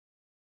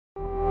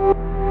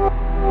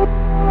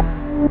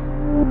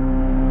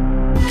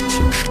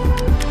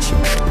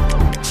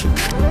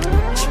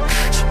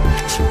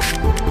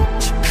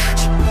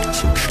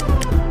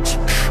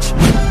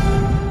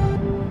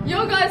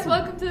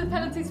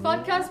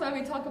where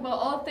we talk about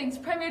all things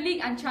Premier League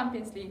and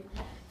Champions League.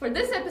 For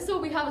this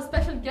episode, we have a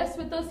special guest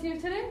with us here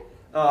today.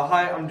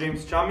 Hi, I'm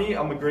James Chami.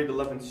 I'm a grade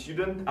 11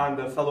 student and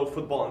a fellow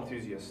football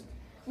enthusiast.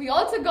 We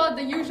also got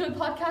the usual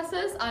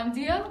podcasters. I'm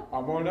Dia.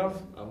 I'm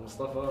Olaf. I'm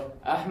Mustafa.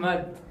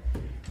 Ahmed.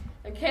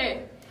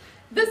 Okay,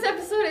 this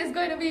episode is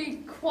going to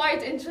be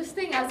quite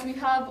interesting as we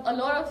have a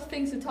lot of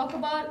things to talk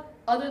about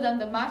other than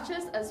the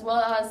matches as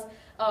well as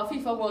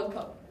FIFA World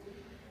Cup.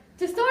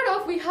 To start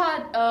off, we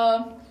had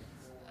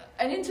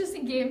an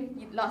interesting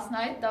game last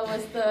night. That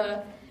was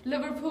the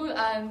Liverpool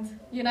and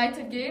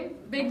United game,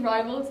 big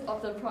rivals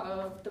of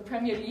the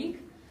Premier League.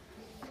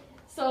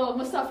 So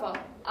Mustafa,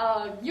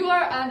 you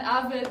are an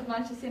avid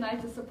Manchester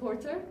United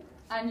supporter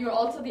and you're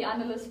also the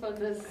analyst for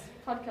this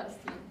podcast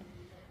team.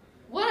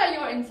 What are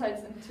your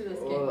insights into this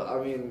game? Well,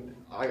 I mean,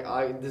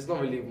 I there's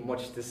not really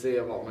much to say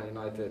about Man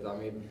United. I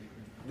mean,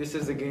 this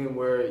is a game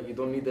where you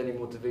don't need any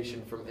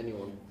motivation from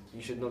anyone.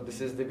 You should know this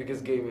is the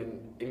biggest game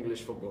in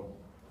English football.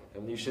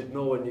 And you should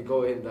know when you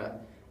go in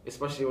that,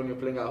 especially when you're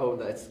playing at home,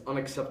 that it's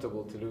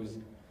unacceptable to lose.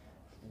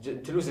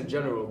 To lose in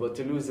general, but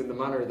to lose in the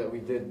manner that we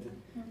did.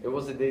 It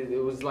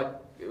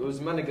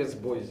was men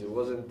against boys. It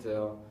wasn't...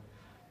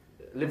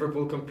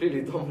 Liverpool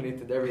completely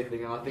dominated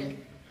everything. And I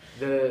think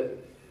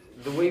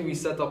the way we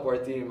set up our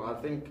team, I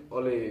think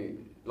Ole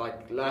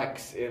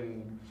lacks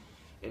in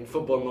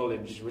football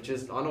knowledge, which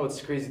is, I know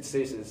it's crazy to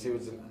say since he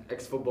was an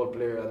ex-football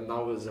player and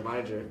now is a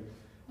manager,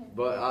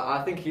 but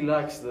I think he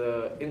lacks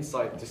the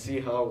insight to see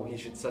how he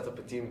should set up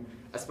a team,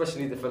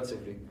 especially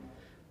defensively.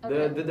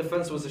 Okay. The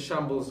defense was a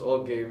shambles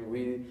all game.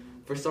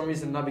 For some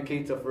reason, Naby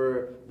Keita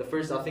for the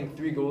first, I think,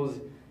 3 goals,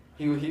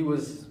 he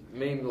was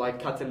main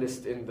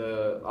catalyst in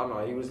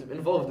he was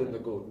involved in the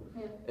goal,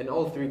 in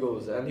all 3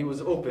 goals, and he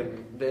was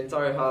open the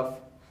entire half,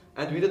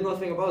 and we did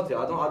nothing about it.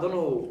 I don't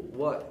know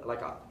what,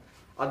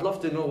 I'd love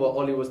to know what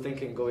Oli was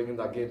thinking going in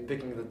that game,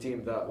 picking the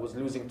team that was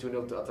losing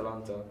 2-0 to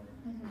Atalanta.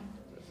 Mm-hmm.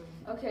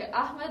 Okay,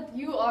 Ahmed,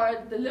 you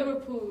are the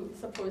Liverpool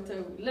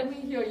supporter. Let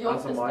me hear your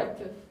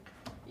perspective.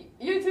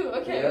 You too.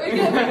 Okay,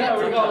 yeah.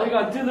 we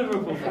got 2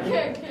 Liverpool fans.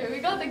 Okay, we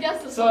got the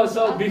guests.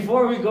 So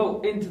before we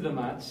go into the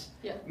match,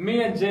 yeah.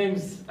 Me and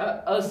James,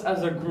 us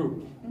as a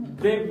group,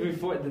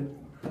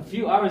 a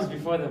few hours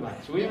before the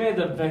match, we made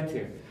a bet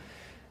here.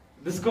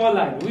 The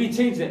scoreline, we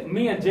changed it.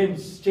 Me and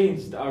James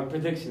changed our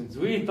predictions.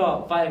 We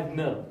thought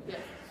 5-0. Yeah.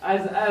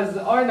 As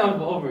Arnav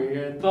over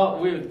here thought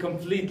we would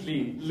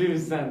completely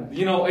lose, and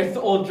it's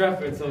Old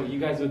Trafford, so you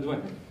guys would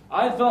win.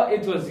 I thought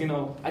it was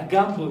a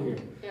gamble here.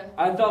 Yeah.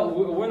 I thought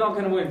we're not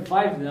going to win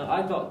 5-0.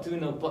 I thought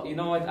 2-0, but you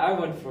know what? I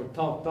went for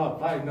top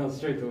 5-0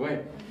 straight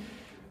away.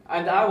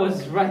 And I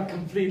was right,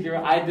 completely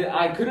right.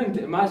 I couldn't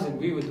imagine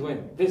we would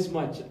win this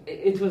much.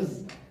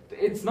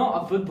 It's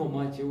not a football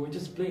match here. We're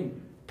just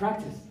playing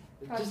practice.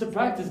 It's just a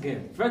practice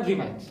game. Friendly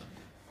match.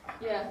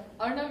 Yeah.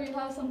 Arnav, you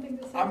have something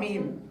to say? I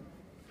mean,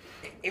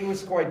 it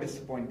was quite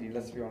disappointing,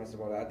 let's be honest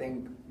about it. I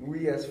think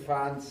we as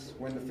fans,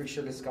 when the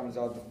fixture list comes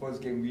out, the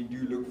first game we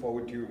do look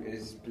forward to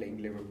is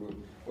playing Liverpool.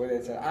 Whether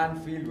it's at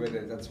Anfield, whether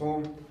it's at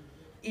home,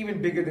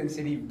 even bigger than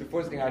City, the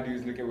first thing I do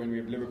is look at when we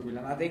have Liverpool.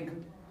 And I think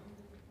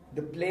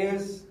the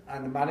players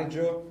and the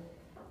manager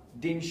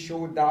didn't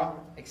show that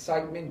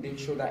excitement, didn't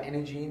show that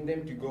energy in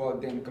them to go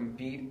out there and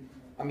compete.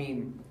 I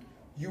mean,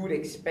 you would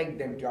expect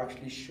them to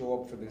actually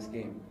show up for this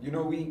game.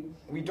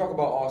 We talk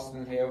about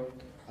Arsenal here,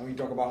 and we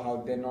talk about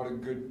how they're not a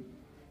good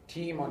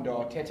team under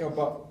Arteta,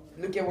 but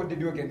look at what they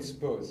do against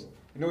Spurs.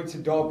 It's a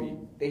derby.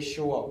 They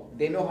show up.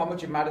 They know how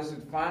much it matters to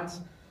the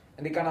fans,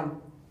 and they kind of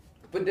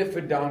put their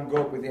foot down,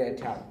 go up with their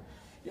attack.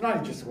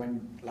 United just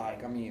went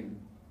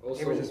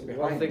Also, it was just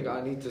behind. one thing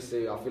I need to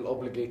say, I feel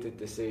obligated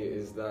to say,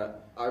 is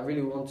that I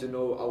really want to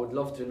know, I would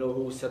love to know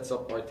who sets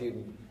up our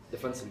team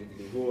defensively,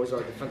 who was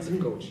our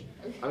defensive coach.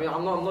 I mean,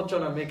 I'm not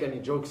trying to make any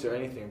jokes or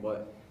anything,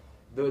 but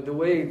the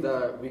way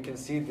that we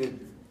conceded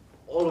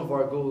all of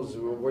our goals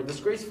were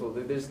disgraceful.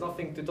 There's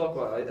nothing to talk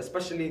about,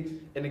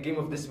 especially in a game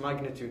of this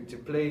magnitude, to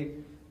play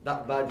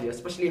that badly,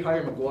 especially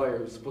Harry Maguire,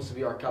 who's supposed to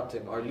be our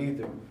captain, our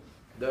leader,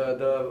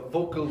 the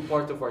vocal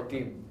part of our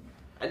team.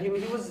 And he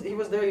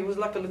was there, he was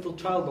like a little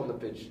child on the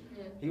pitch.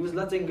 Yeah. He was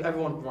letting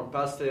everyone run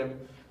past him,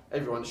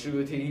 everyone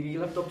shoot. He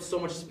left up so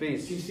much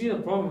space. You see, the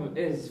problem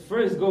is,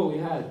 first goal we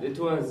had, it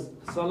was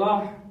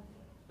Salah,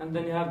 and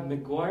then you have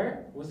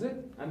Maguire, was it?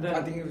 And then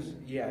I think it was,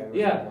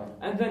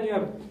 and then you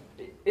have,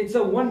 it's a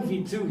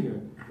 1v2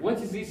 here. What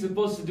is he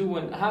supposed to do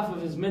when half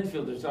of his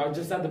midfielders are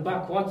just at the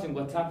back watching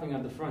what's happening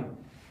at the front?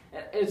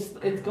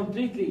 It's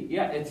completely,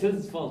 it's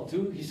his fault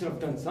too. He should have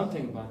done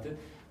something about it.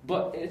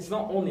 But it's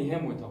not only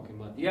him we're talking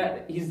about.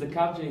 Yeah, he's the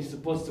captain. He's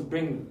supposed to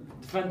bring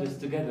defenders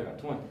together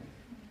at one.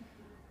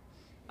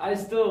 I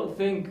still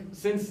think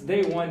since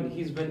day one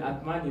he's been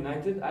at Man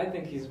United. I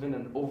think he's been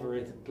an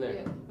overrated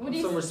player.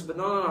 Yeah. Some respect.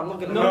 No, I'm not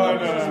gonna.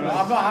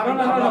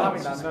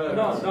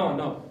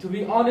 No. To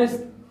be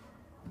honest,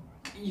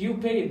 you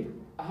paid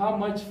how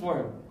much for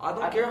him? I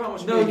don't care how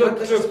much.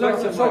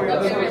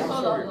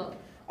 Sorry.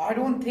 I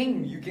don't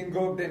think you can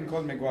go up there and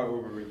call Maguire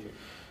overrated.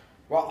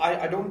 Well,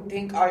 I don't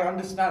think I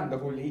understand the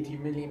whole 80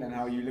 million and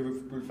how you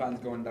Liverpool fans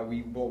going that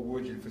we bought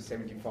Virgil for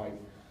 75.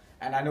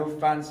 And I know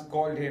fans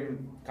called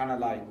him kind of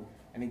like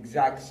an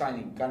exact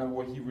signing, kind of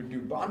what he would do.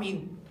 But I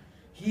mean,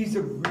 he's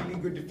a really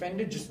good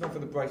defender, just not for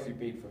the price we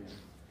paid for him.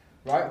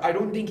 Right? I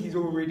don't think he's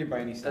overrated by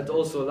any standard. And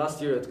also,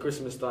 last year at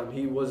Christmas time,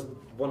 he was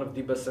one of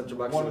the best centre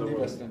backs One in of the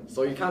the world. best.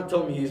 So you can't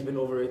tell me he's been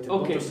overrated.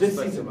 Okay, Don't this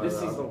disrespect season, him. this I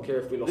season, don't care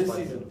if we lost this 5-0.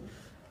 season,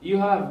 you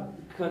have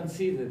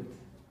conceded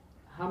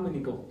how many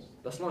goals?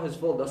 That's not his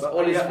fault. That's But,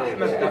 all his yeah, fault.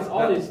 Ahmed, It's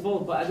all his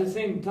fault, but at the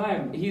same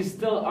time, he's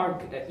still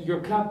your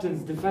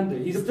captain's defender.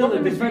 He's The still a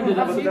problem is you defender don't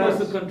that's have supposed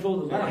guys- to control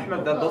the line.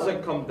 Ahmed, that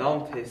doesn't come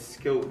down to his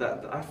skill.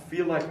 That I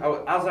feel like,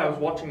 as I was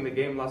watching the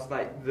game last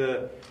night,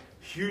 the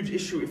huge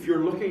issue, if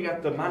you're looking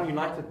at the Man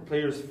United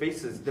players'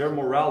 faces, their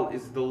morale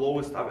is the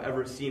lowest I've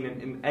ever seen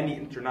in any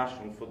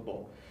international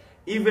football.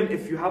 Even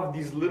if you have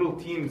these little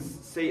teams,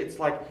 say it's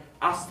like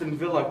Aston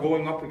Villa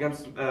going up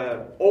against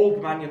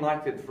old Man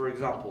United, for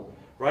example,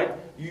 right?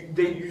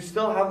 You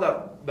still have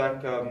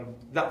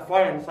that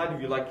fire inside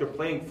of you, like you're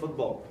playing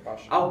football.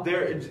 Passion. Out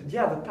there,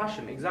 the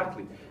passion,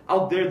 exactly.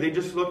 Out there, they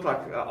just look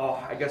like,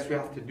 I guess we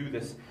have to do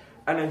this.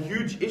 And a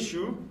huge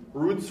issue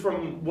roots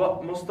from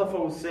what Mustafa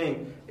was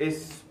saying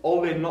is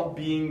Ole not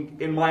being,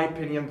 in my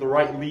opinion, the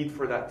right lead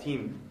for that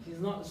team. He's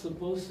not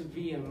supposed to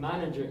be a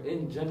manager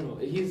in general.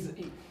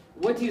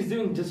 What he's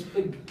doing, just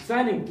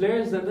signing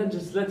players and then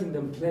just letting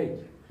them play.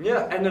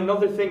 Yeah, and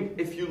another thing,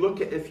 if you look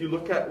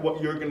at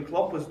what Jurgen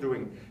Klopp was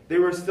doing, they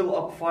were still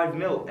up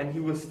 5-0, and he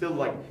was still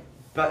like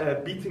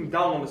beating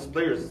down on his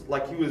players.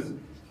 Like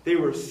they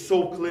were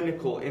so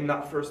clinical in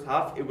that first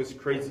half. It was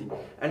crazy.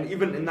 And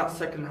even in that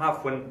second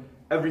half, when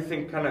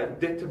everything kind of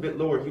dipped a bit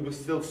lower, he was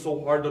still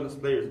so hard on his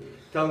players,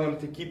 telling them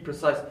to keep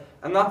precise.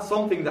 And that's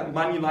something that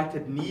Man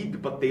United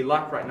need, but they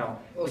lack right now.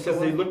 Because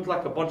they looked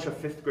like a bunch of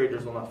fifth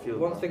graders on that field.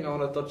 One thing I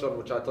want to touch on,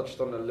 which I touched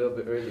on a little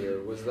bit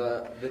earlier, was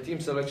that the team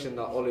selection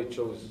that Ole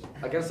chose.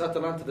 Against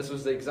Atalanta, this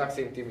was the exact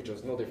same team he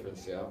chose, no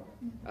difference, yeah?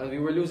 And we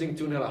were losing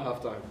 2-0 at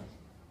halftime.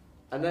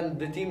 And then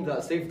the team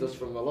that saved us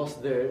from a loss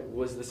there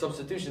was the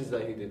substitutions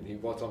that he did. He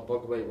brought on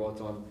Pogba, he brought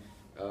on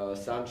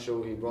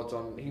Sancho, he brought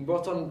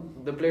on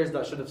the players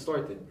that should have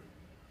started.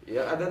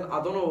 Yeah, and then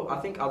I don't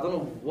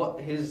know what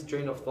his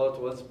train of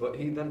thought was, but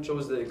he then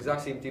chose the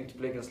exact same team to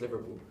play against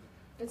Liverpool.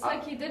 It's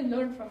like he didn't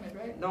learn from it,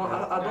 right? No,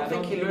 I don't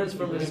think he learns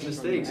from his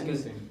mistakes,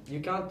 because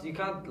you can't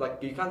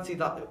see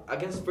that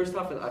against first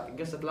half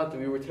against Atlanta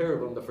we were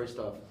terrible in the first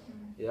half.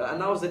 Yeah, and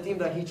that was the team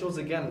that he chose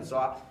again. So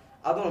I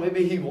don't know,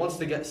 maybe he wants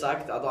to get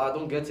sacked. I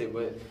don't get it,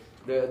 but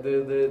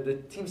the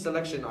team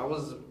selection, I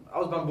was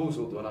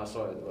bamboozled when I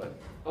saw it. But.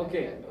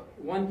 Okay,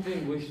 one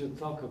thing we should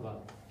talk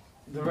about.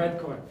 The red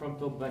card from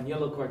Pogba and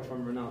yellow card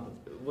from Ronaldo.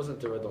 It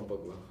wasn't a red on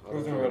Pogba.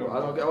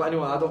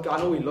 Anyway, I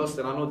know we lost,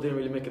 and I know it didn't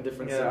really make a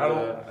difference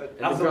Yeah,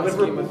 in as the a grand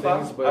scheme Liverpool of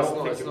fan, things,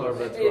 but it's not a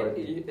red card.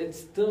 It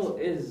still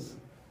is.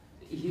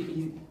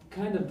 He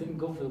kind of didn't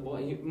go for the ball.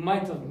 He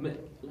might have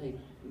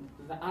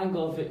the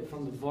angle of it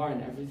from the VAR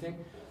and everything.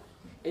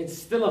 It's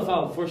still a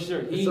foul for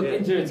sure. He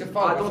injured. It's a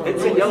foul.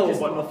 It's a yellow,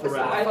 but not a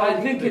red. I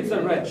think it's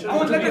a red.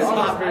 Don't let us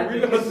laugh.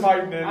 We lost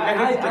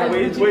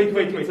 5-0.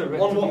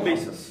 Wait. On what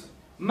basis?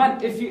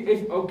 Man,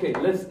 okay,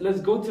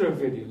 let's go to the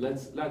video.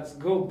 Let's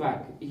go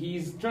back.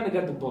 He's trying to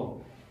get the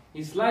ball.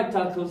 He slide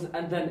tackles,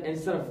 and then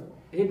instead of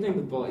hitting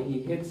the ball, he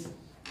hits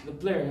the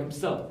player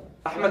himself.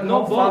 Ahmed,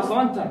 No ball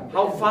contact.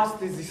 How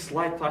fast is he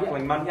slide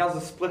tackling, man? He has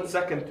a split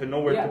second to know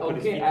where to put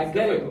his feet. I It's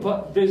get it, difficult.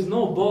 but there's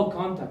no ball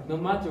contact, no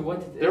matter what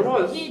it is. There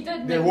was. He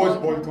did There make was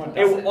ball ball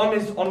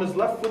contact. On his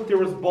left foot there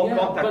was ball Yeah,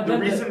 contact. but The then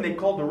reason they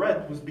called the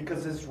red was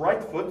because his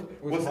right foot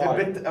was a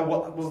high. bit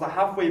was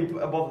halfway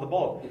above the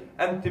ball.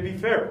 And to be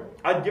fair,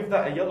 I'd give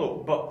that a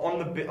yellow. But on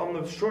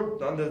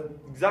the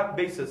exact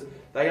basis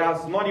that he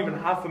has not even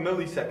half a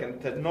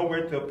millisecond to know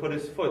where to put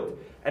his foot,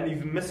 and he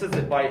misses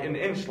it by an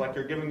inch, like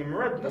you're giving him a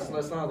red. That's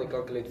not how they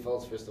calculate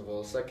fouls. First of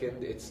all,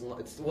 second, it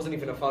wasn't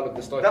even a foul at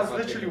the start. That's in my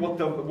literally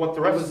opinion. what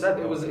the ref said.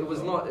 It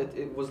was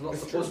not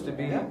supposed to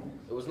be. Yeah.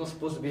 It was not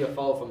supposed to be a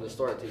foul from the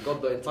start. He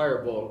got the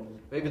entire ball.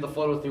 Maybe the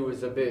follow through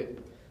is a bit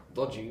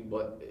dodgy,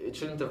 but it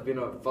shouldn't have been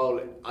a foul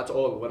at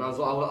all. When I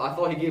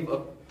thought he gave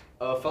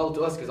a foul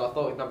to us because I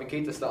thought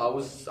Navigator that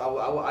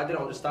I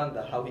didn't understand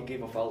how he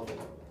gave a foul to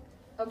him.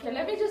 Okay,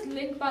 let me just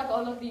link back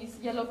all of these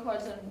yellow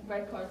cards and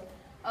red cards.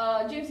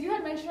 James, you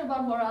had mentioned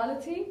about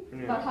morality,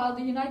 about how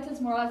the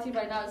United's morality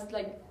right now is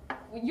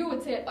you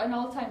would say an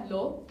all-time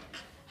low.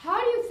 How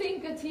do you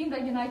think a team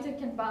like United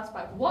can bounce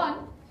back?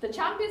 One, the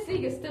Champions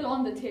League is still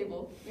on the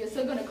table. We are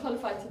still going to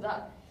qualify to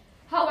that.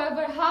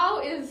 However,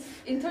 how is,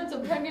 in terms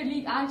of Premier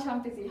League and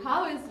Champions League,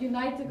 how is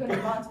United going to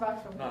bounce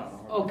back from this?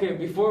 Okay,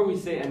 before we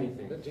say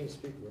anything. Let James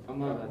speak, bro.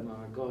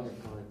 Go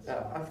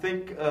ahead. I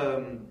think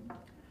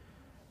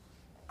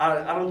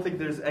I don't think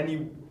there's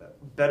any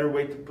better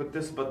way to put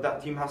this, but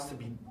that team has to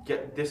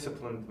get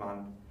disciplined,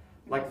 man.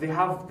 Like they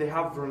have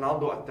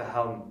Ronaldo at the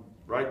helm,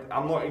 right?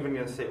 I'm not even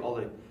gonna say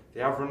Ole.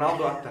 They have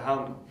Ronaldo at the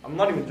helm. I'm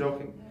not even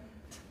joking.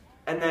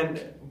 And then,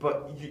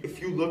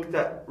 if you looked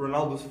at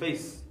Ronaldo's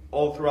face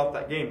all throughout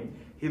that game,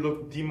 he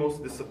looked the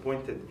most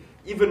disappointed.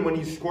 Even when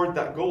he scored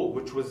that goal,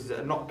 which was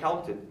not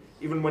counted,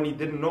 even when he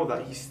didn't know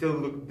that, he still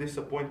looked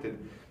disappointed.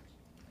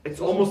 it's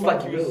almost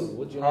like he was.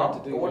 What do you Huh?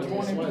 want to do? What do you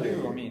want him to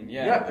Smiling. do? I mean,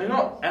 Yeah, you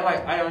know, and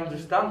I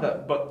understand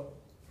that, but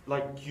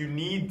like you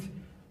need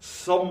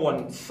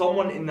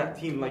someone in that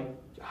team. Like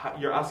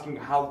you're asking,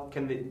 how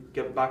can they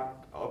get back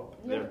up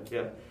there?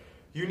 Yeah,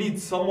 you need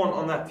someone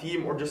on that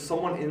team or just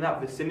someone in that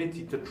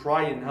vicinity to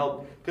try and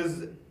help,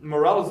 because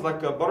morale is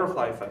like a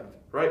butterfly effect,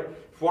 right?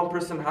 If one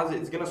person has it,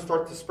 it's gonna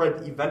start to spread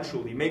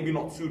eventually. Maybe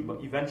not soon,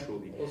 but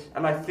eventually.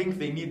 And I think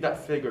they need that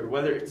figure,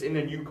 whether it's in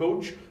a new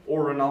coach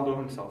or Ronaldo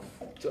himself.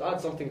 To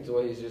add something to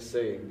what he's just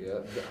saying, yeah,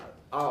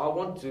 I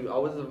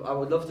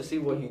would love to see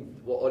what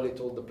Ole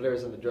told the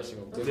players in the dressing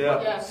room.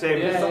 Yeah. Same.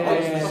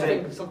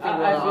 Something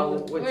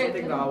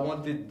that I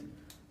wanted.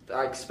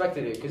 I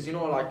expected it because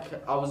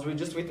we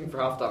just waiting for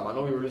halftime. I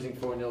know we were losing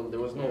 4-0. There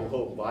was no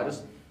hope, but I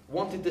just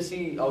wanted to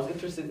see. I was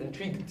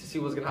intrigued to see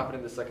what's gonna happen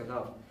in the second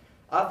half.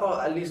 I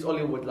thought at least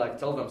Ole would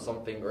tell them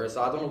something, or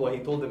so I don't know what he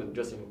told them in the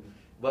dressing room.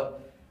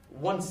 But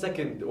 1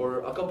 second or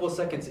a couple of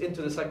seconds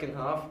into the second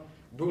half,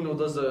 Bruno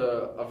does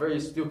a very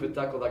stupid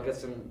tackle that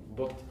gets him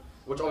booked.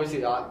 Which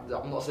obviously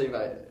I'm not saying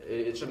that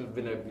it shouldn't have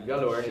been a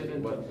yellow or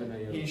anything, but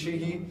he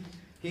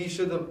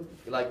should have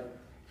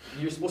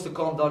you're supposed to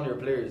calm down your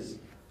players.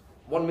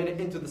 1 minute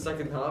into the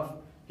second half,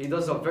 he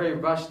does a very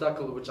rash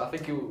tackle, which I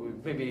think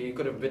maybe he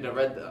could have been a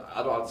red.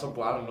 At some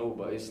point, I don't know,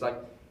 but it's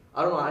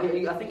I don't know.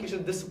 I think he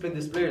should discipline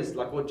his players,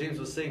 like what James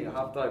was saying at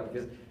halftime,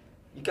 because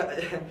you can't.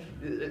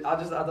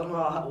 I don't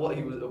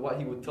know what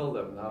he would tell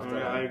them after.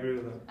 Yeah, I agree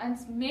with that. And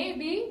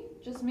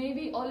just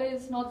maybe, Ole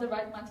is not the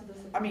right man to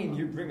discipline. I mean,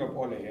 you bring up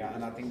Ole, yeah,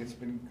 and I think it's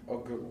been a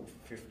good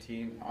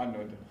 15. I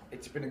know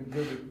it's been a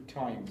good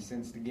time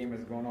since the game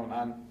has gone on,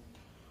 and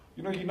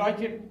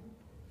United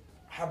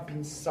have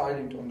been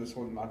silent on this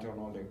whole matter on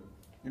Ole.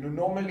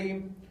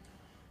 Normally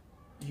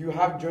you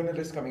have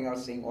journalists coming out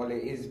saying Ole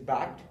is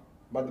backed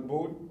by the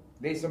board.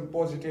 There's some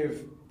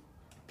positive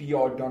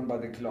PR done by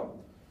the club,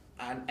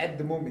 and at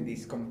the moment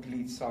there's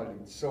complete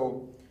silence.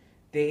 So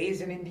there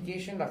is an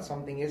indication that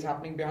something is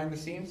happening behind the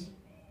scenes.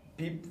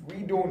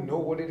 We don't know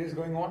what it is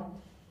going on,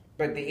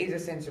 but there is a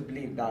sense of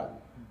belief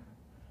that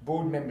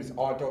board members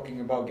are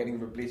talking about getting a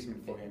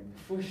replacement for him.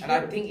 For sure. And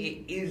I think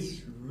it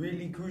is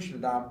really crucial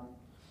that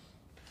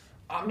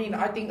I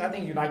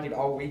think United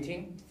are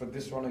waiting for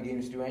this run of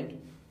games to end,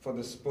 for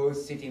the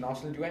Spurs, City and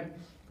Arsenal to end,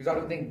 because I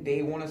don't think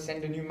they want to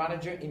send a new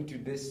manager into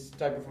this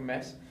type of a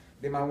mess.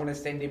 They might want to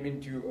send him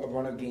into a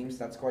run of games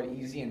that's quite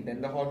easy and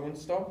then the hard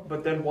ones start.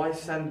 But then why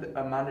send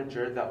a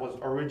manager that was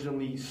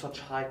originally such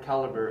high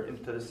caliber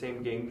into the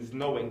same games,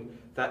 knowing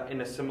that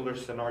in a similar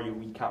scenario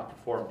we can't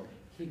perform?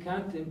 He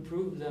can't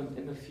improve them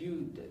in a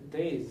few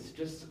days.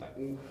 Just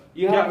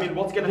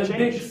what's going to the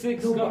change? Big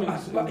Six No, coming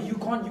but soon. you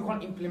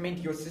can't implement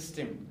your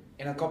system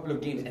in a couple of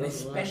games, It and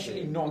doesn't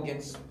especially matter. not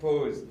against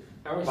Spurs.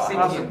 Our But City-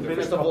 hasn't been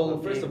First a of couple of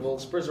all,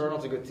 games. Spurs are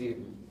not a good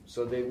team,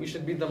 so we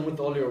should beat them with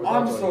Ole or without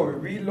I'm Ole. sorry,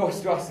 we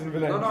lost to Aston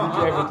Villa and No,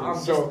 beat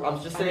Everton.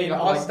 I'm just saying.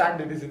 our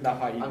standard isn't that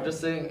high. I'm just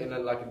saying,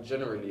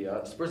 generally,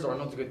 Spurs are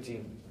not a good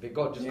team. They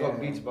got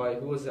beat by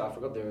who was it? I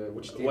forgot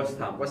which team. West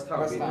Ham. West Ham.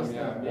 West beat Ham, us.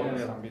 yeah. Yeah.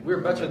 West Ham beat We're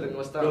them. better than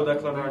West Ham. Bill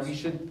Declan Rice.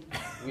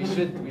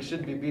 We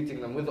should be beating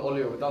them with Ole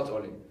or without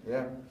Ole.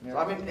 Yeah. So,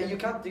 I mean, you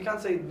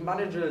can't say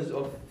managers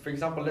of, for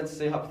example, let's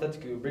say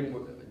hypothetically, bring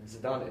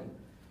Zidane in.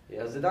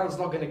 Yeah, Zidane's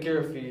not gonna care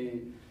if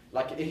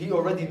he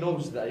already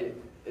knows that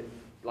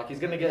he's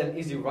gonna get an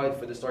easy ride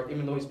for the start,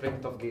 even though he's playing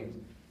tough games.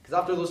 Because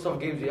after those tough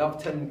games, you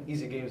have 10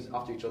 easy games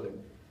after each other.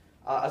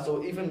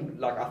 So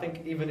I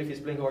think even if he's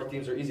playing hard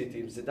teams or easy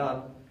teams,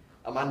 Zidane,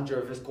 a manager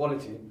of his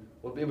quality,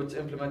 will be able to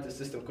implement his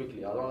system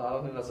quickly. I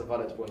don't think that's a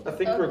valid point. I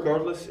think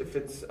regardless if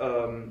it's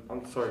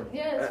I'm sorry.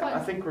 Yeah, it's fine. I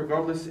think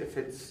regardless if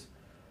it's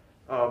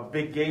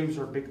big games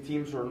or big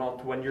teams or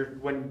not,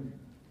 when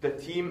the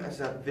team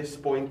is at this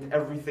point,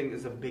 everything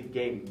is a big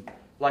game.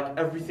 Like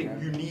everything,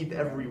 you need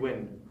every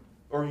win,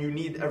 or you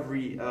need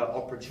every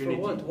opportunity.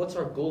 For what? What's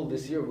our goal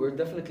this year? We're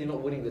definitely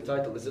not winning the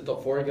title. Is it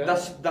top 4 again?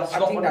 That's I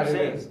not think what I'm that it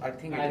saying. is. I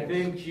think I it is.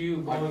 think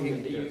you I going,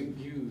 think it is.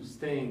 you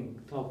staying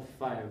top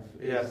 5.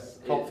 Yes,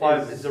 top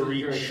 5 is a your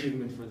reach.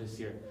 achievement for this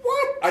year.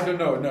 I don't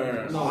know.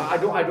 No. I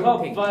don't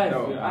top think. 5.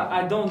 No.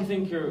 I don't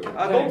think you're.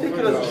 I don't think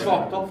it is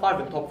No. top 5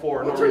 and top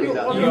 4. What not are really you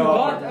that. on You No.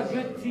 got a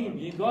good team.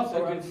 You got a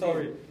good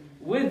team.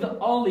 With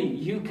Ole,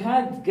 you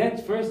can't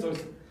get first or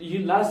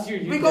last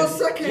year. We got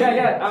second.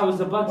 Yeah. I was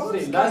about to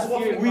say last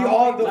year. We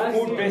are the last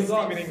fourth year best we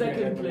got team in England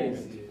second at the place.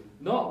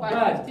 moment. Not By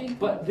bad, 15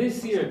 but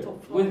this year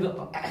with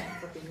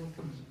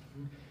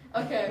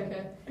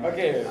Okay.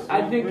 Okay.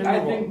 I think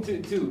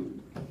we'll two.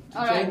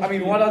 All right. I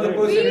mean, one other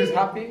person We- who's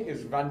happy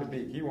is Van de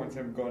Beek. He wants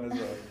him gone as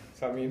well.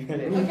 So I mean,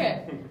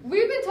 Okay,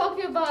 we've been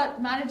talking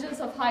about managers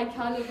of high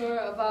caliber,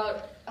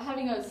 about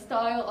having a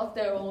style of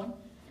their own.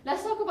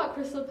 Let's talk about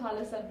Crystal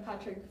Palace and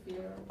Patrick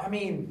Vieira. I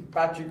mean,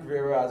 Patrick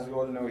Vieira, as we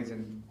all know, is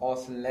an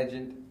Arsenal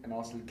legend, an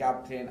Arsenal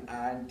captain,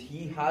 and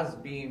he has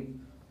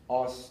been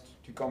asked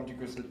to come to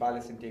Crystal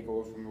Palace and take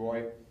over from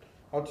Roy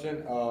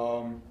Hodgson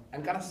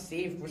and kind of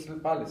save Crystal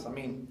Palace. I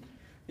mean,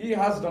 he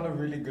has done a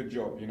really good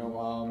job,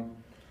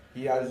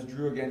 He has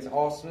drew against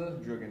Arsenal,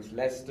 drew against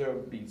Leicester,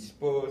 beat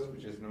Spurs,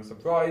 which is no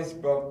surprise,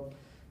 but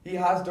he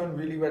has done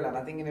really well, and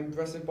I think an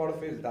impressive part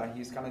of it is that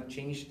he's kind of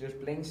changed his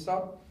playing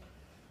style.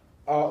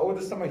 Over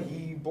the summer,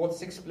 he bought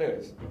 6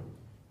 players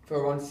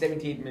for around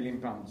 £78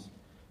 million.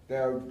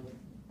 They're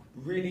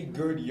really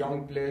good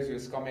young players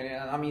who's coming in,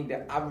 and I mean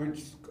the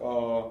average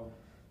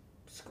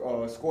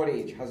squad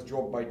age has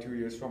dropped by 2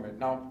 years from it.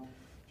 Now,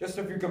 just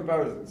a few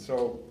comparisons.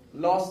 So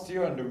last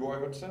year under Roy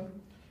Hodgson,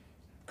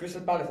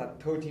 Crystal Palace had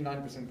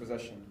 39%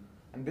 possession,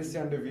 and this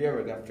year under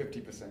Vieira they have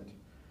 50%.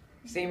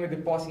 Same with the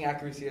passing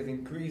accuracy has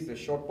increased, the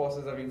short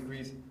passes have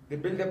increased, the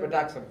build-up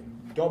attacks have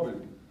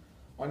doubled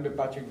under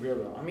Patrick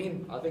Vieira. I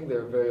mean, I think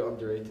they're a very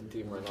underrated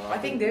team right now. I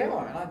think they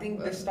are, and I think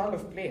their style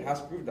of play has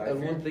proved that.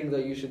 And one thing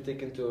that you should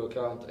take into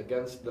account,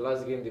 against the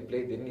last game they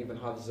played, they didn't even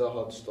have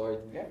Zaha to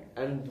start. Yeah.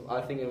 And I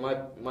think, in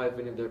my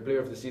opinion, their player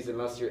of the season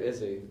last year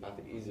is I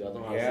don't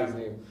know how to say his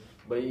name,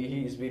 but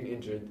he's been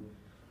injured.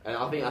 And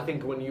I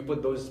think when you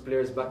put those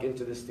players back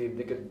into this team,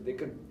 they could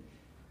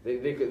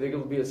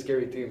be a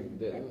scary team.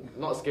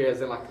 Not scary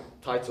as in like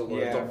title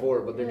or top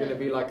 4, but they're gonna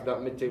be like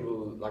that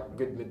mid-table, like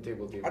good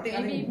mid-table team.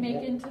 Maybe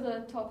make into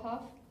the top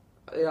half.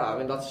 Yeah, I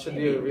mean that should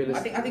be a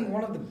realistic. I think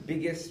one of the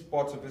biggest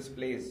parts of his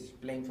play is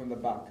playing from the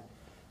back.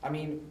 I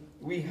mean,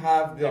 we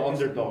have the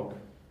underdog.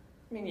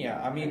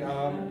 I mean,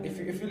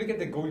 if you look at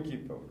the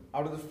goalkeeper,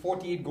 out of the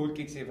 48 goal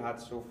kicks they've had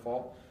so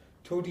far,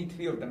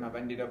 33 of them have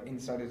ended up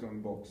inside his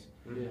own box.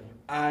 Yeah.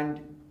 And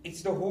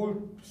it's the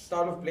whole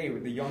style of play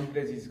with the young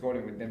players he's got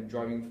in, with them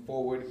driving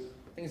forward.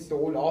 I think it's the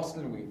old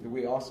Arsenal way, the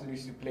way Arsenal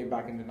used to play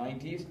back in the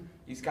 90s.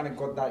 He's kind of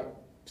got that,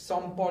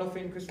 some part of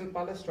it in Crystal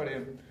Palace, try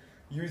to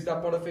use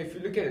that part of it. If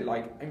you look at it,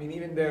 like, I mean,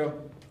 even their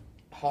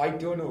high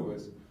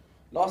turnovers.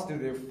 Last year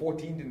they were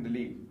 14th in the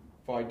league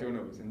for high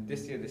turnovers, and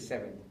this year they're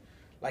 7th.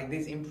 Like,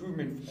 there's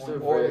improvement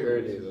on all very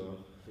areas. early though.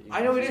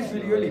 I know it is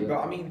really early, but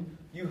I mean,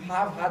 you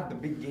have had the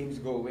big games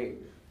go away.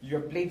 You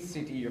have played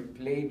City, you have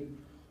played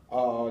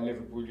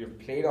Liverpool, you have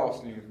played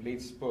Arsenal, you have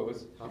played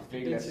Spurs, you have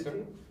played Leicester.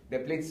 City? They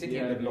played City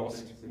and they've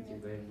lost.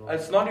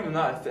 It's not even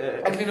that.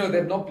 Actually, no,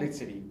 they've not played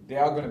City.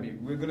 We're going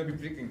to be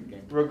predicting the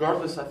game.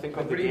 Regardless, I think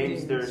of the predicting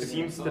games, there City.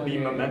 seems to be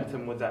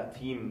momentum with that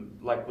team,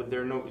 like with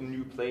their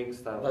new playing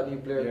style. That new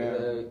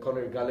player,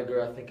 Conor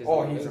Gallagher, I think is.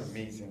 He's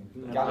amazing.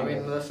 Yeah. I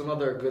mean, that's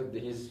another good.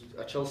 He's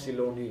a Chelsea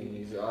loanee.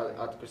 He's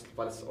at Crystal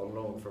Palace on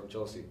loan from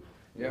Chelsea.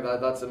 Yeah.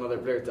 That's another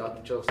player to add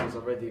to Chelsea. It's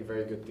already a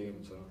very good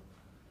team. So.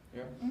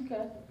 Yeah.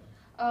 Okay.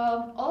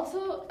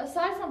 Also,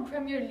 aside from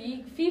Premier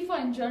League, FIFA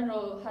in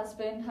general has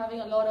been having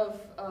a lot of,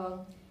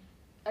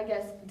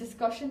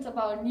 discussions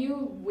about a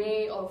new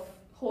way of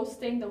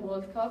hosting the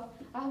World Cup.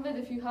 Ahmed,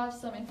 if you have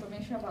some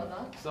information about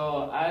that.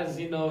 So, as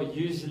you know,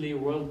 usually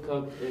World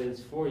Cup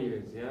is 4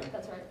 years, yeah?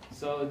 That's right.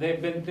 So they've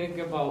been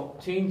thinking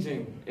about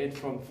changing it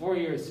from 4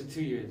 years to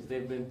 2 years.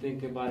 They've been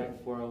thinking about it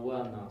for a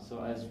while now.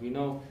 So as we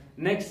know,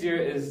 next year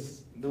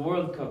is the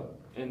World Cup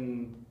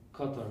in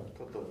Qatar.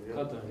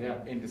 Qatar,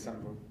 yeah. In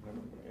December.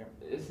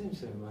 Yeah. It seems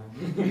so,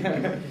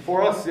 man.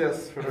 For us,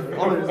 yes. For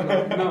others,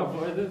 no. No,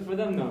 for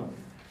them, no.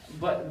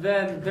 But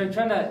then they're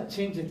trying to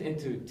change it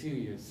into 2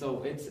 years.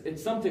 So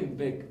it's something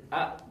big.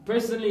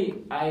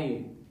 Personally,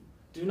 I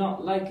do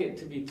not like it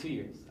to be 2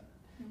 years.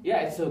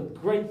 Yeah, it's a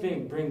great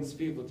thing, brings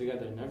people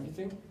together and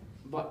everything.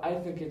 But I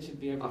think it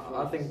should be every 4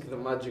 years. I think the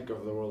magic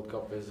of the World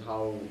Cup is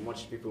how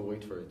much people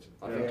wait for it.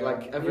 I think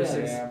ever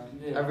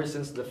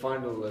since the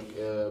final,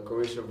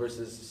 Croatia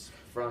versus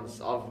France,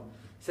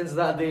 since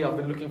that day I've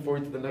been looking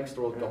forward to the next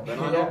World Cup.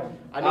 And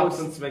I know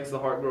absence makes the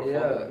heart grow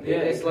fonder.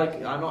 It's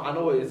like I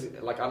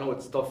know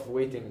it's tough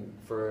waiting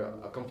for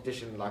a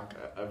competition like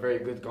a very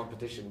good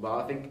competition.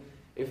 But I think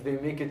if they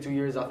make it 2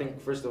 years, I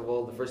think first of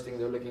all the first thing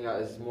they're looking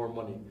at is more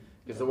money.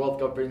 Because the World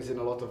Cup brings in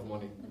a lot of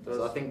money.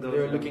 So I think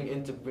they're looking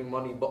into bring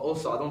money. But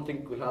also I don't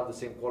think we'll have the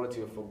same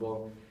quality of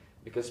football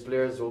because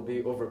players will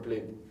be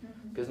overplayed.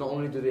 Because not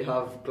only do they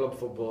have club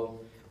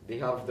football, they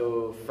have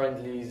the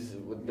friendlies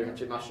with their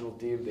international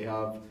team, they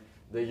have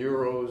the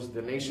Euros,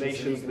 the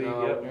Nations League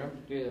now,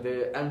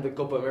 and the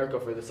Copa America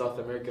for the South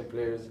American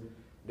players.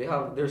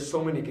 There's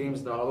so many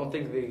games now.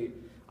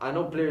 I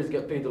know players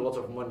get paid a lot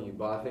of money,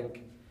 but I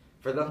think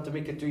for them to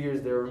make it 2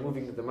 years, they're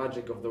removing the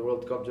magic of the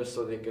World Cup just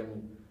so they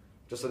can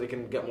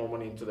get more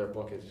money into their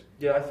pockets.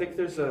 Yeah, I think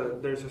there's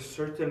a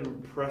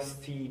certain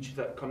prestige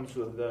that comes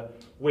with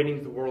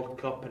winning the World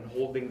Cup and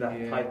holding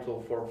that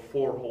title for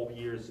 4 whole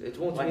years. It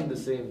won't be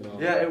the same now.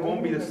 Yeah, it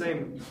won't be the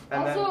same.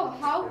 And also,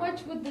 how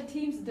much would the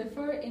teams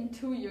differ in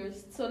 2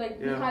 years? So,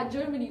 we had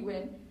Germany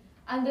win,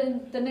 and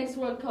then the next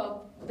World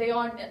Cup, they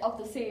aren't of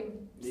the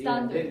same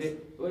standards.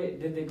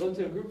 Did they go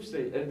to a group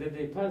stage? Did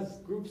they pass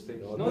group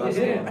stage? No, they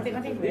didn't. I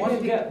think they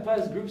didn't get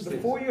past group the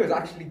stage. 4 years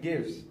actually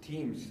gives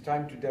teams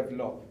time to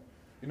develop.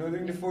 You know,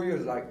 during the 4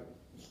 years,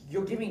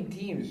 you're giving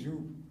teams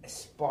who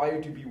aspire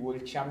to be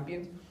world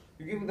champions,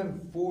 you're giving them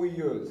 4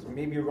 years,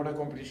 maybe run a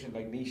competition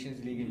like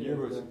Nations League and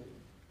Euros. Yeah.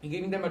 You're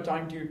giving them a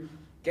time to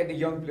get the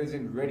young players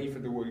in ready for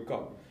the World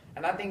Cup.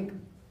 And I think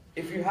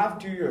if you have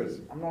 2 years,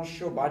 I'm not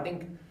sure, but I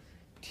think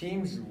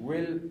teams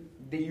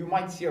you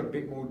might see a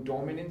bit more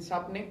dominance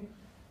happening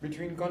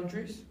between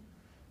countries,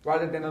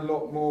 rather than a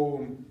lot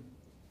more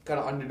kind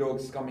of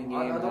underdogs coming in.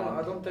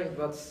 I don't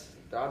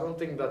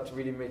think that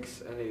really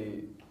makes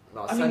any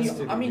sense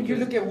to me. I mean, you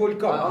look at World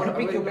Cup. You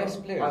pick your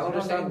best players. I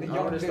understand. The I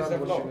young understand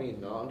players what you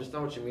mean. I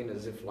understand what you mean.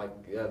 As if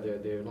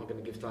they're not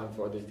going to give time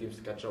for other teams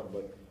to catch up.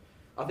 But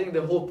I think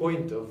the whole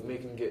point of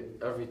making it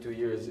every 2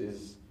 years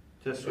is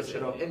Just switch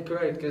it up.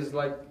 incorrect. Because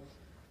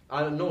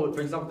I don't know.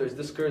 For example, there's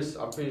this curse.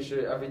 I'm pretty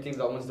sure every team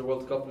that wins the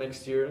World Cup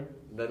next year,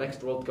 the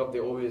next World Cup, they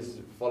always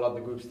fall out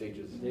the group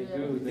stages. They Yeah.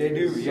 do. They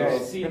do. Yeah,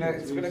 So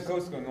it's gonna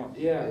coast going on.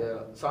 Yeah.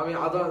 So I mean,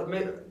 I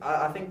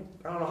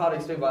don't know how to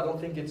explain, but I don't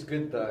think it's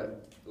good that.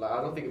 I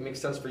don't think it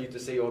makes sense for you to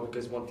say, oh,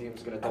 because one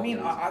team's gonna dominate.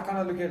 I mean, I kind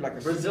of look at it like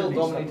a Brazil Super League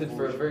dominated type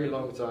for a of very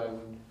long time.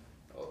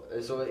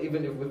 So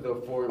even if with the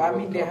four. But I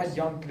mean, World they Cups- had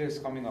young players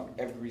coming up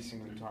every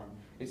single time.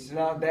 It's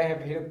now they have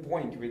hit a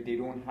point where they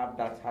don't have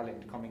that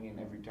talent coming in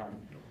every time.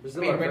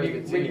 Brazil I mean, are very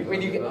good team,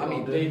 when you get, I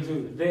mean, They do.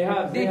 They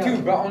have. they have.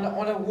 do, but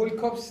on a World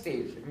Cup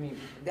stage, I mean,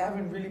 they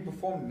haven't really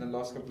performed in the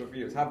last couple of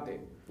years, have they?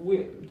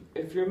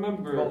 If you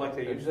remember, Not like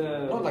they used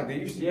to. Not like they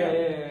used to.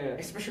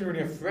 Yeah. Especially when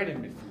you have Fred in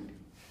midfield.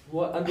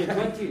 What under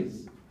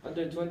 20s?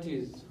 Under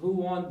 20s. Who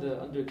won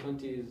the under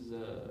 20s?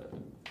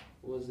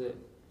 Was it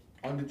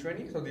Under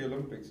 20s or the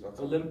Olympics? That's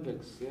all.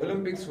 Olympics? Yeah.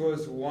 Olympics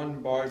was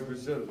won by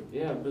Brazil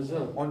Yeah,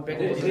 Brazil. on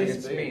penalties They-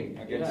 against Spain.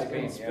 Against Spain.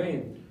 Against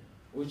Spain,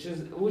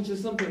 which is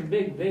something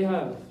big. They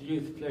have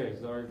youth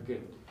players that are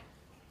good.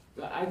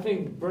 I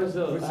think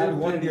Brazil have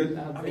won been,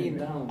 the. have I been mean,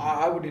 down.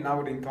 I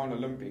wouldn't count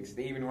Olympics.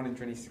 They even won in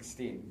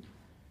 2016.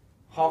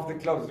 Half the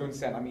clubs don't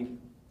send. I mean,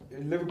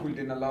 Liverpool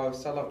didn't allow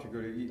Salah to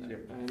go to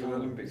Egypt I for the know,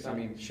 Olympics. I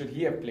exactly. mean, should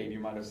he have played? You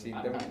might have seen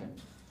them.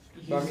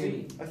 You I see,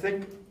 mean, I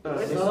think.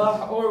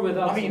 Salah or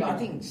without. I mean, I Salah.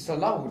 think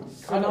Salah would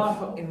kind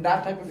Salah- of in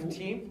that type of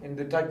team, in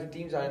the type of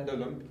teams that are in the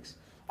Olympics.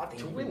 I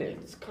think to win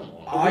it. Come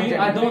on.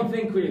 I don't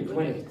think we'd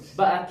win it,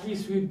 but at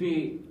least we'd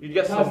be You'd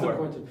get past the somewhere.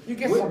 quarter. You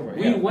get we, somewhere.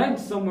 We Yeah. went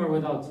somewhere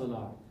without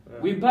Salah.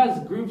 We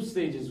passed group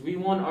stages. We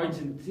won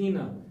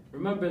Argentina.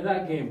 Remember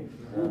that game?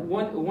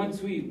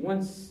 Once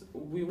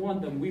we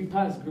won them, we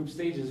passed group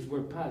stages.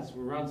 We're past.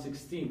 We're round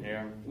 16.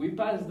 Yeah. We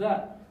passed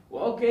that.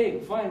 Well, okay,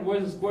 fine.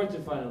 Where's the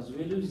quarterfinals?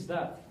 We lose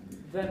that.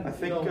 Then I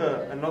think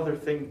another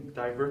thing,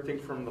 diverting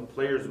from the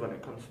players when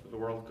it comes to the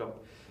World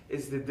Cup,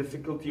 is the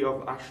difficulty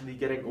of actually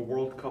getting a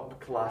World Cup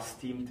class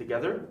team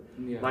together.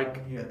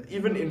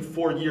 Even in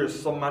 4 years,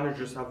 some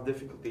managers have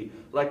difficulty.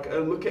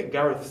 Look at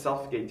Gareth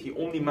Southgate. He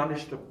only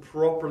managed to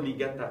properly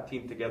get that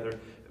team together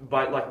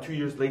by 2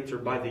 years later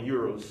by the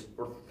Euros,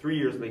 or 3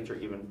 years later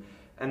even.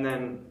 And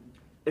then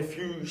if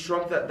you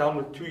shrunk that down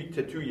with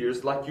 2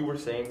 years, like you were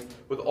saying,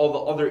 with all the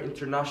other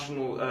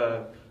international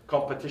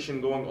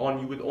competition going on,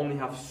 you would only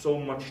have so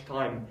much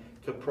time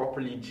to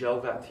properly gel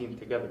that team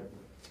together.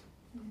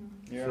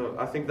 Yeah. So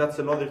I think that's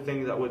another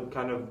thing that would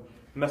kind of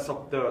mess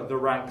up the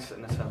ranks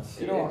in a sense.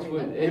 You know, It's I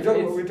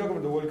mean, good. we're talking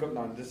about the World Cup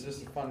now. This is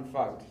just a fun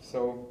fact.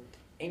 So,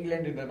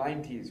 England in the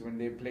 90s, when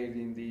they played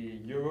in the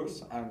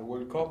Euros and the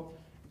World Cup,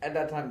 at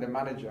that time the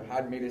manager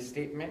had made a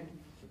statement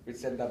which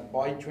said that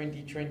by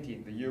 2020,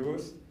 the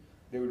Euros,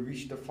 they would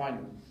reach the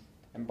final.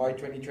 And by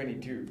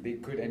 2022, they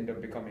could end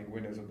up becoming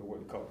winners of the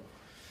World Cup.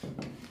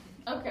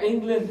 Okay.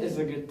 England is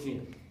a good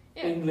team.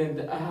 Yeah. England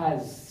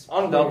has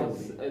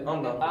Undoubtedly. players.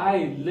 Undoubtedly.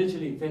 I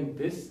literally think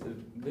this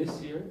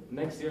year,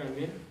 next year,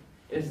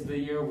 is the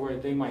year where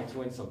they might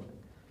win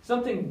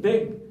something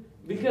big,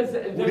 because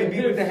Would it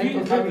be with the help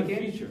of they're Harry the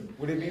Kane? future.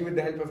 Would it be with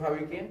the help of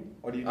Harry Kane?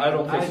 Or do you think I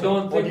don't think I so.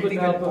 don't Or do think you with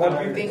think the help that, of or do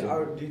Harry you think, Kane.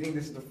 or do you think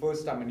this is the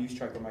first time a new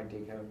striker might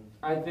take him?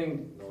 I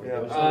think Yeah.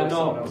 There's no way no.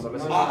 someone else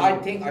unless it's- I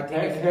think Harry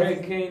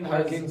Kane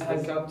Harry has, Kane's the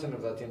has captain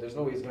of that team. There's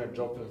no way he's going to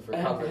drop him for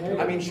Harry- captain.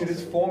 I mean, should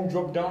his form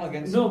drop down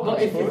against No,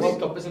 but if The Spurs? World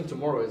Cup isn't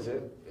tomorrow, is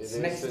it? It's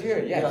next year,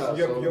 yes.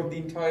 you have the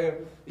entire...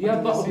 yeah,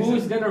 until but the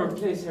who's season. gonna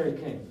replace Harry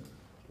Kane?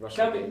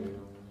 Russia. Can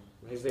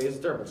He's a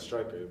terrible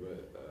striker,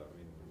 but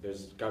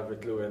there's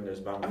Calvert-Lewin, there's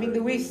Bamford. I mean,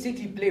 the way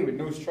City play with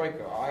no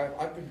striker,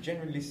 I could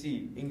genuinely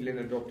see England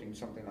adopting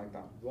something like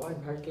that. Why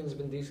Harry Kane's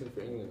been decent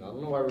for England? I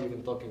don't know why we're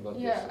even talking about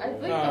Yeah, this. I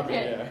think No, I mean,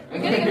 okay. yeah.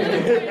 We're getting a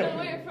little carried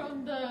away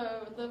from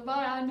the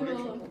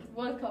biannual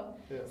World Cup.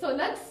 Yeah. So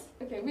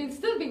we'll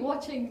still be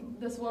watching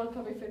this World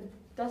Cup if it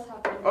does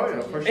happen. Oh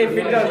yeah, for If sure.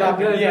 it does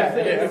happen, yeah.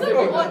 We'll of still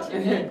be course.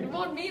 watching it. It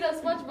won't mean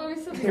as much, but we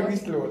still be We're watching.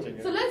 still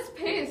watching So it. let's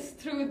pace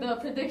through the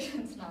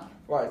predictions now.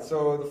 Right,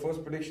 so the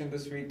first prediction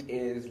this week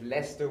is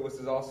Leicester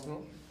versus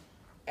Arsenal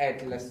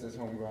at Leicester's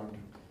home ground.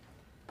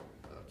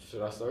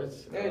 Should I start?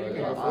 Yeah, you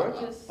can go for it.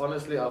 Just-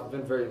 Honestly, I've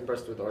been very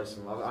impressed with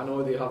Arsenal. I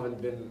know they haven't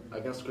been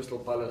against Crystal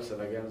Palace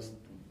and against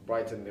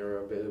Brighton. They were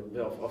a bit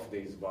of off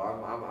days, but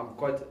I'm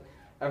quite.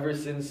 Ever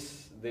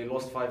since they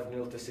lost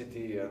 5-0 to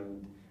City,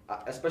 and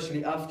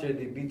especially after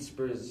they beat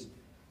Spurs,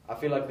 I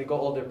feel like they got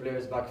all their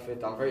players back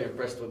fit. I'm very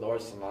impressed with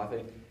Arsenal. I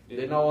think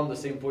they're now on the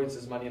same points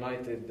as Man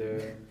United.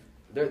 They're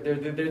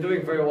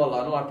doing very well.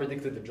 I know I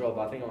predicted the draw,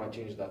 but I think I might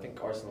change that. I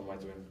think Arsenal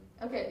might win.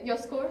 Okay, your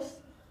scores?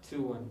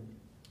 2-1.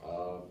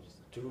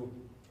 To who?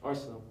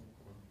 Arsenal.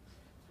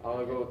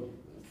 I'll go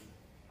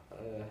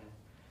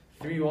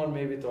 3-1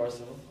 maybe to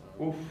Arsenal.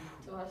 Oof.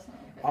 to Arsenal.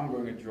 Okay. I'm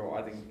going to draw.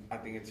 I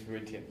think it's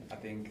written. I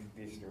think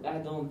these two. I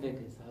don't think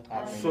it's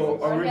happening.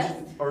 So Our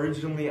guest?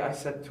 originally I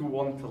said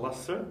 2-1 to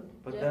Leicester,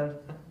 but Yeah.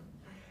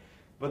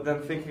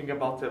 then thinking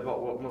about it,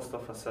 about what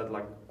Mustafa said,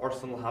 like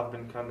Arsenal have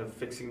been kind of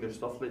fixing their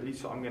stuff lately,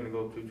 so I'm gonna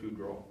go 2-2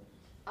 draw.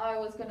 I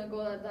was gonna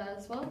go at that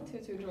as well.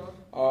 2-2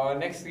 draw.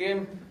 Next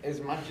game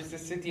is Manchester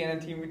City and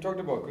a team we talked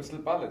about, Crystal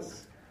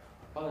Palace.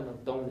 Oh no,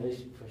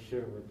 domination for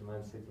sure with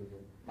Man City.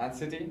 Man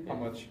City, how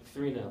much?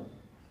 3-0.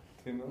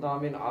 2-0? No, I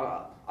mean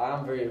I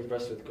am very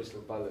impressed with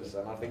Crystal Palace,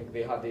 and I think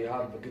they have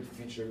a good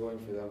future going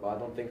for them. But I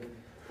don't think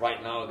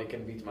right now they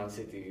can beat Man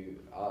City.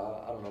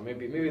 I don't know.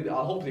 Maybe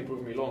I hope they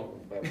prove me wrong.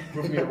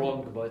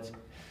 But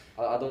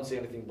I don't see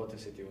anything but a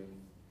City win.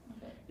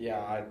 Okay.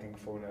 Yeah, I think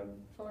 4-0.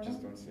 4-0.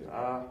 Just don't see it.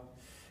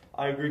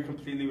 I agree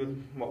completely with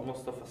what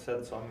Mustafa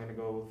said, so I'm gonna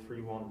go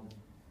 3-1.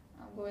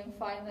 I'm going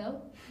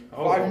 5-0.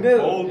 5-0.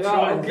 Old Yeah,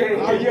 Trump. okay.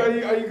 Are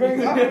you going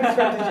that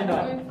strategy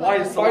now? Going Why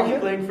is 5-0. Salah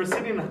playing for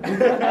City now?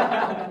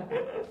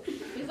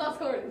 He's not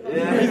scoring.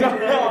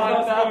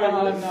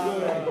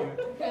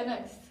 Okay,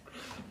 next.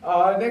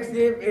 Next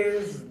game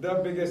is the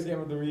biggest game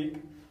of the week.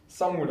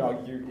 Some would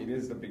argue it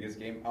is the biggest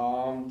game.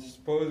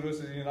 Spurs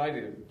versus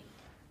United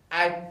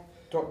at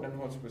Tottenham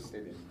Hotspur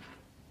Stadium.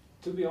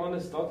 To be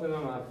honest,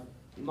 Tottenham have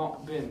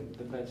not been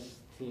the best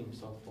team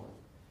so far.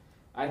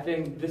 I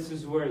think this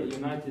is where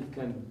United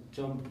can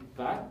jump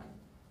back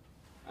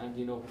and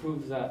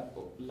prove that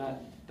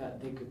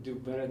they could do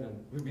better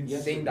than. We've been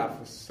yesterday. saying that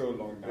for so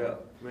long now.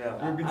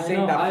 Yeah. We've been I saying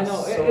know, that I for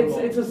know. so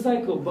long. It's a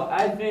cycle, but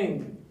I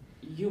think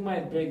you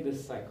might break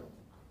this cycle.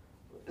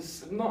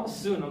 Not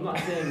soon. I'm not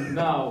saying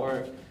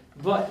now,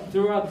 but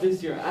throughout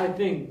this year, I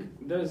think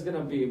there's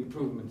gonna be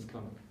improvements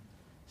coming.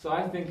 So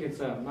I think it's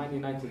a Man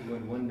United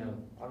win 1-0.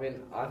 I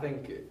mean, I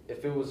think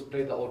if it was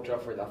played at Old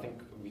Trafford, I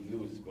think we'd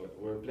lose. But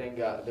we're playing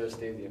at their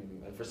stadium,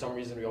 and for some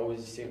reason we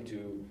always seem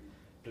to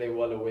play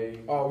well away.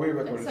 Oh, away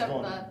record is Except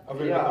gone. that.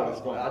 Away Yeah, record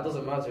is gone. that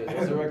doesn't matter.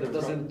 It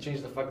doesn't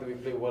change the fact that we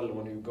play well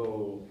when we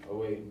go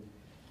away.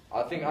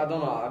 I don't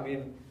know. I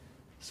mean,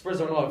 Spurs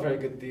are not a very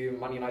good team.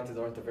 Man United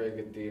aren't a very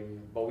good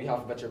team, but we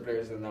have better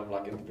players than them,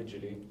 like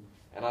individually.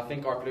 And I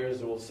think our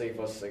players will save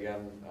us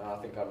again. I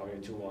think I'm going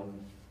 2-1.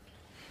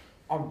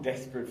 I'm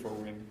desperate for a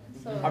win.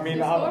 So, I'm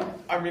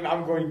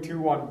going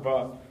 2-1,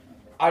 but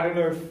I don't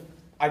know if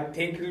I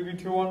think it'll be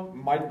 2-1.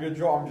 Might be a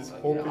draw. I'm just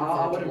hoping.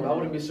 I for wouldn't. I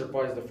wouldn't be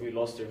surprised if we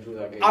lost or drew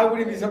that game. I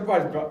wouldn't be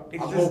surprised, but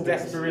it's I'm just hoping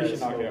desperation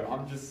it's out so. here.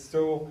 I'm just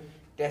so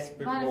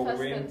desperate for a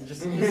win.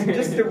 Manifested.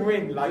 Just to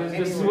win, like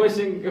Just anyway.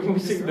 wishing them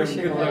wishing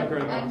good luck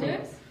right And now.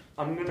 James?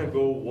 I'm gonna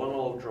go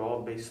 1-1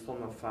 draw based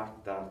on the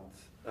fact that,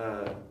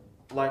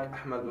 like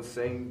Ahmed was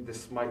saying,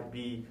 this might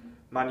be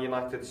Man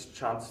United's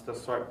chance to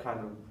start kind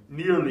of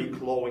nearly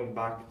clawing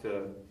back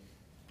to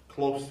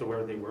close to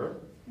where they were.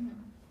 Mhm.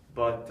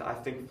 But I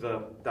think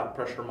that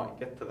pressure might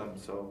get to them,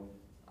 so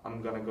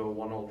I'm gonna go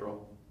 1-1 draw.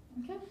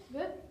 Okay,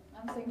 good.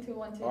 I'm saying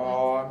 2-1 too.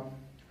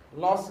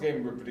 Last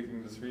game we're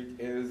predicting this week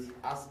is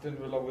Aston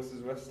Villa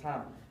versus West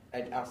Ham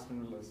at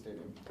Aston Villa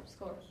Stadium.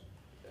 Score.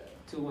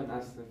 2-1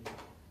 Aston.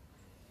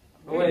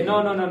 Oh, Really? wait,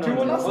 no.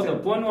 2-1 Hold Aston.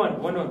 up,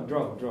 1-1,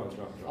 draw.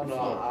 Oh, no,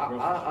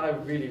 I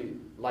really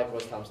like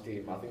West Ham's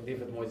team. I think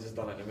David Moyes has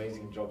done an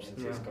amazing job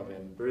since he's come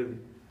in, Really?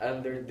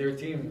 and their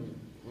team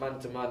man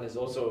to man is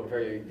also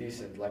very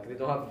decent. Like they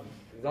don't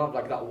have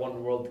like that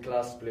one world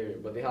class player,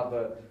 but they have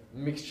a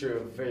mixture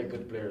of very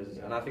good players,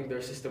 and I think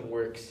their system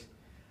works.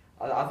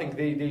 I think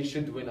they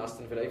should win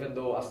Aston Villa, even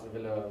though Aston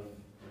Villa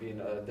have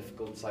been a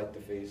difficult side to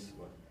face.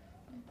 But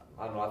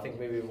I don't know. I think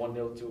maybe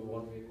 1-0,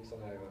 2-1, maybe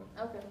something like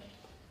that. Okay.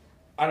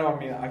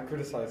 I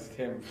criticized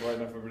him right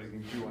now for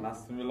predicting 2-1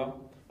 Aston Villa,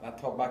 and I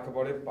thought back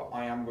about it, but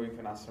I am going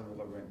for an Aston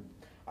Villa win.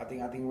 I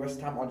think West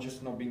Ham are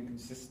just not being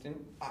consistent.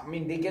 I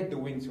mean, they get the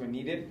wins when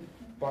needed,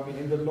 but I mean,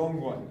 in the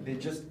long run, they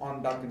just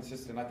aren't that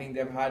consistent. I think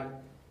they've had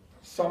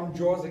some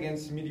draws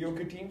against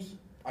mediocre teams.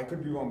 I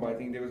could be wrong, but I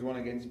think there was one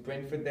against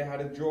Brentford they had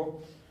a draw.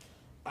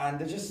 And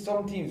there's just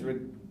some teams where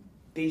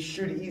they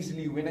should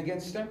easily win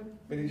against them,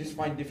 but they just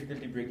find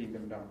difficulty breaking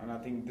them down. And I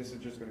think this is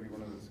just going to be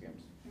one of those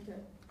games. Okay.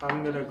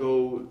 I'm gonna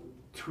go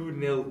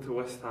 2-0 to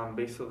West Ham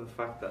based on the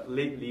fact that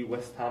lately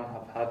West Ham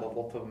have had a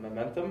lot of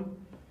momentum,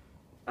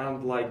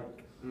 and like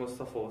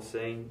Mustafa was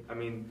saying, I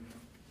mean,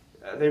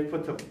 they've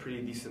put a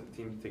pretty decent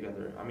team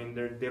together. I mean,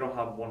 they don't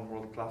have one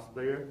world class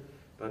player,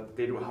 but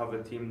they do have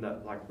a team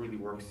that like really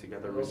works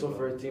together. And really also well.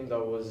 for a team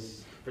that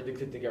was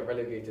predicted to get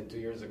relegated 2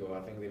 years ago,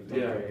 I think they've done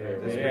Yeah,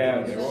 very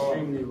yeah, they were.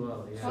 Extremely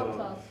well, yeah. Top So-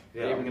 class.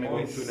 Yeah, I'm gonna go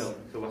 2-0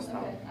 to West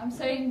Ham. Okay. I'm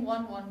saying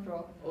 1-1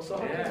 draw. Also,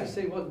 how Yeah. can you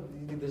say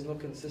there's no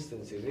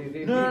consistency?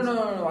 They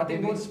No. I They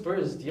think beat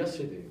Spurs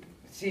yesterday.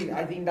 see,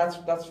 I think that's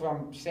what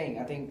I'm saying.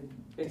 I think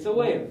It's a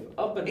wave,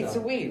 up and down. it's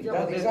a wave. Yeah,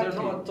 That's but they're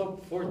exactly. not a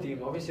top 4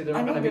 team. Obviously, they're I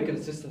not know, going to be but-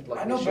 consistent like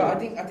I know, they but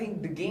should. I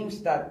think the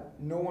games that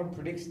no one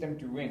predicts them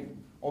to win,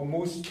 or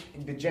most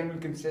the general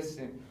consensus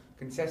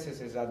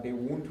is that they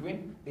won't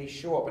win. They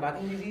show up, and I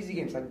think these easy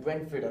games like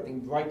Brentford, I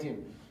think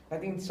Brighton, I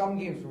think some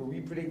games where we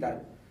predict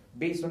that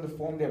based on the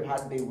form they've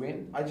had, they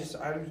win. I just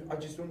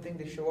don't think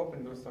they show up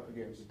in those type of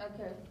games.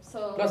 Okay,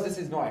 so Plus, this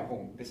is not at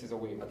home. This is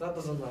away. That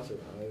doesn't matter.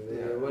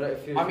 Yeah. What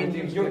if I mean,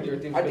 your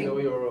team's playing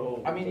away or at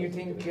home? I mean, you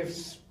think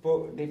if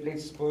they played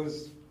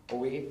Spurs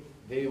away?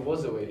 They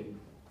was away.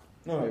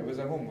 No, it was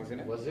at home,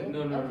 wasn't it? Was it?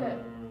 No. Okay.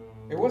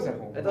 It was at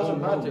home. It doesn't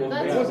matter.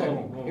 That's It was at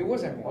home. home. It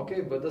was at home. Okay,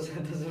 but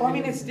doesn't. But I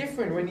mean, it's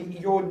different when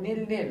you're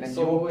 0-0 and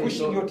you're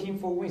pushing your team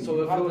for a win. So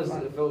You if have it to was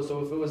find-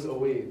 if it was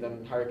away,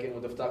 then Hurricane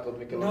would have tackled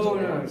Mikel.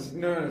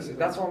 No. So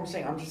that's what I'm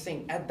saying. I'm just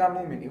saying at that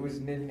moment it was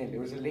 0-0. It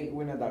was a late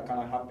winner that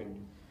kind of happened.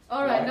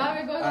 All right, now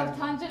we're going off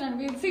tangent and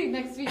we'll see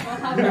next week what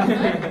happens,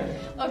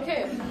 right?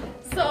 Okay,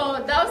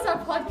 so that was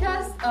our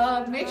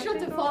podcast. Make sure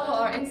to follow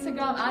our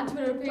Instagram and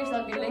Twitter page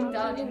that'll be linked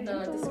down in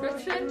the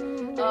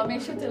description.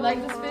 Make sure to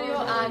like this video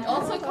and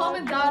also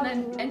comment down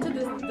and enter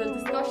the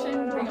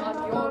discussion, bring out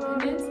your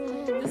opinions.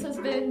 This has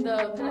been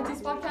the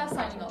Penalties Podcast,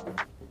 signing off.